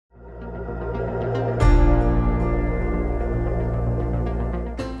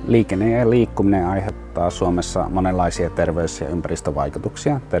Liikenne ja liikkuminen aiheuttaa Suomessa monenlaisia terveys- ja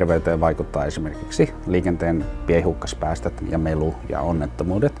ympäristövaikutuksia. Terveyteen vaikuttaa esimerkiksi liikenteen pienhiukkaspäästöt ja melu ja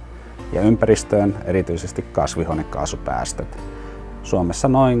onnettomuudet, ja ympäristöön erityisesti kasvihuonekaasupäästöt. Suomessa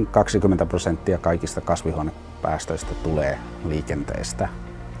noin 20% kaikista kasvihuonepäästöistä tulee liikenteestä.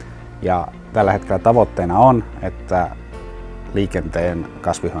 Ja tällä hetkellä tavoitteena on, että liikenteen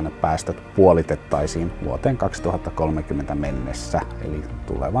kasvihuonepäästöt puolitettaisiin vuoteen 2030 mennessä, eli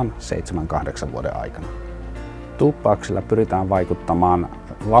tulevan 7-8 vuoden aikana. Tuuppauksilla pyritään vaikuttamaan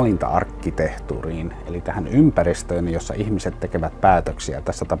valinta-arkkitehtuuriin, eli tähän ympäristöön, jossa ihmiset tekevät päätöksiä,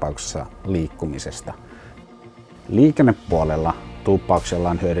 tässä tapauksessa liikkumisesta. Liikennepuolella tuuppauksella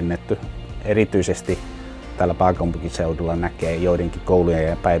on hyödynnetty erityisesti täällä pääkaupunkiseudulla näkee joidenkin koulujen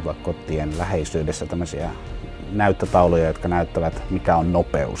ja päiväkotien läheisyydessä tämmöisiä näyttötauluja, jotka näyttävät, mikä on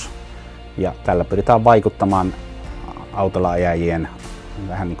nopeus. Ja tällä pyritään vaikuttamaan autolla ajajien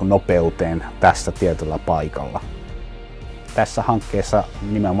vähän niin kuin nopeuteen tässä tietyllä paikalla. Tässä hankkeessa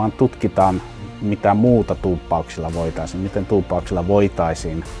nimenomaan tutkitaan, mitä muuta miten tuuppauksilla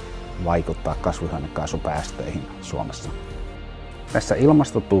voitaisiin vaikuttaa kasvihuonekaasupäästöihin Suomessa. Tässä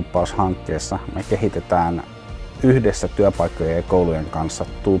Ilmastotuuppaus-hankkeessa me kehitetään yhdessä työpaikkojen ja koulujen kanssa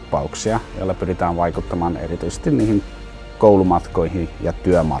tuuppauksia, joilla pyritään vaikuttamaan erityisesti niihin koulumatkoihin ja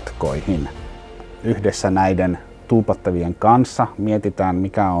työmatkoihin. Yhdessä näiden tuupattavien kanssa mietitään,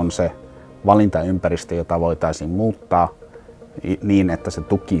 mikä on se valintaympäristö, jota voitaisiin muuttaa niin, että se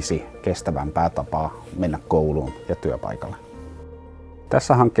tukisi kestävämpää tapaa mennä kouluun ja työpaikalle.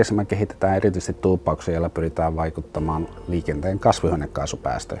 Tässä hankkeessa me kehitetään erityisesti tuuppauksia, joilla pyritään vaikuttamaan liikenteen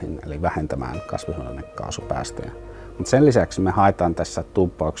kasvihuonekaasupäästöihin, eli vähentämään kasvihuonekaasupäästöjä. Mutta sen lisäksi me haetaan tässä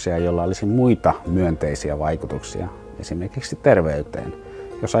tuuppauksia, joilla olisi muita myönteisiä vaikutuksia, esimerkiksi terveyteen.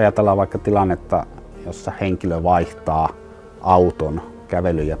 Jos ajatellaan vaikka tilannetta, jossa henkilö vaihtaa auton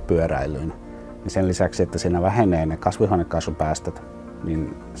kävelyyn ja pyöräilyyn, niin sen lisäksi, että siinä vähenee ne kasvihuonekaasupäästöt,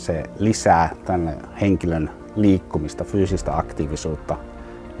 niin se lisää tänne henkilön liikkumista, fyysistä aktiivisuutta,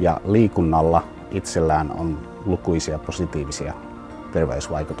 ja liikunnalla itsellään on lukuisia positiivisia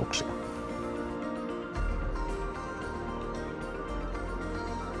terveysvaikutuksia.